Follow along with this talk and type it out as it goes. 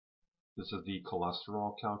This is the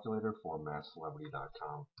cholesterol calculator for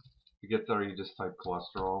masscelebrity.com. To get there, you just type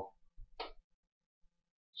cholesterol.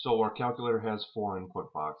 So our calculator has 4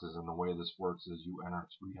 input boxes, and the way this works is you enter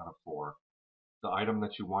 3 out of 4. The item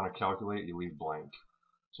that you want to calculate, you leave blank.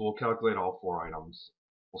 So we'll calculate all 4 items.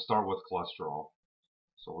 We'll start with cholesterol.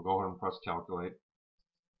 So we'll go ahead and press calculate.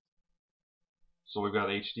 So we've got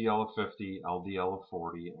HDL of 50, LDL of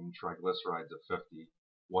 40, and triglycerides of 50.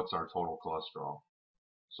 What's our total cholesterol?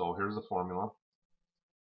 So here's the formula.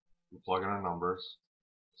 We plug in our numbers,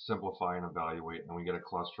 simplify and evaluate, and we get a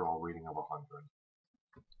cholesterol reading of 100.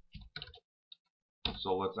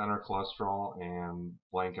 So let's enter cholesterol and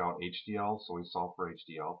blank out HDL, so we solve for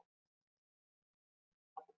HDL.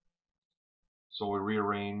 So we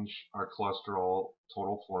rearrange our cholesterol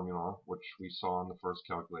total formula, which we saw in the first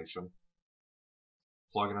calculation,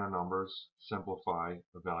 plug in our numbers, simplify,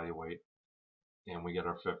 evaluate, and we get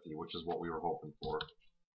our 50, which is what we were hoping for.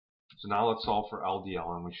 So now let's solve for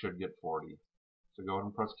LDL, and we should get 40. So go ahead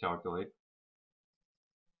and press calculate.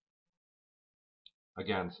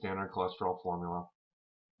 Again, standard cholesterol formula.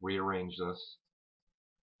 Rearrange this,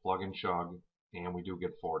 plug and chug, and we do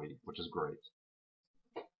get 40, which is great.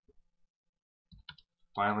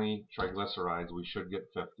 Finally, triglycerides, we should get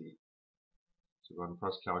 50. So go ahead and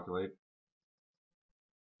press calculate.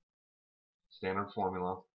 Standard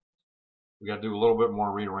formula. We got to do a little bit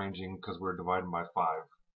more rearranging because we're dividing by 5.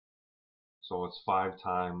 So it's 5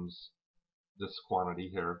 times this quantity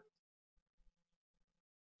here.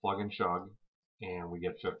 Plug and chug, and we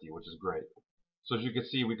get 50, which is great. So as you can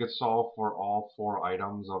see, we could solve for all 4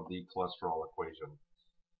 items of the cholesterol equation.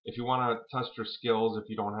 If you want to test your skills, if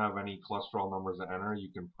you don't have any cholesterol numbers to enter, you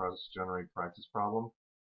can press generate practice problem.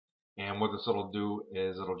 And what this will do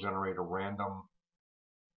is it'll generate a random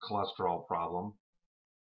cholesterol problem.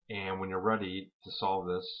 And when you're ready to solve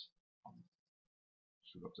this,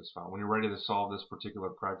 shoot up this file. When you're ready to solve this particular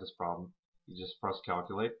practice problem, you just press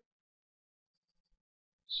calculate.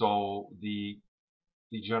 So the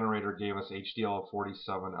generator gave us HDL of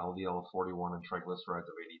 47, LDL of 41, and triglycerides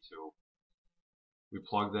of 82. We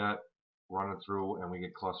plug that, run it through, and we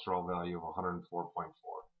get cholesterol value of 104.4.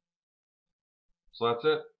 So that's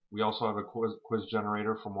it. We also have a quiz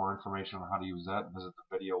generator. For more information on how to use that, visit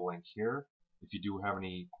the video link here. If you do have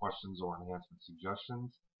any questions or enhancement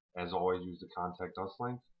suggestions, as always, use the Contact Us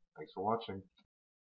link. Thanks for watching.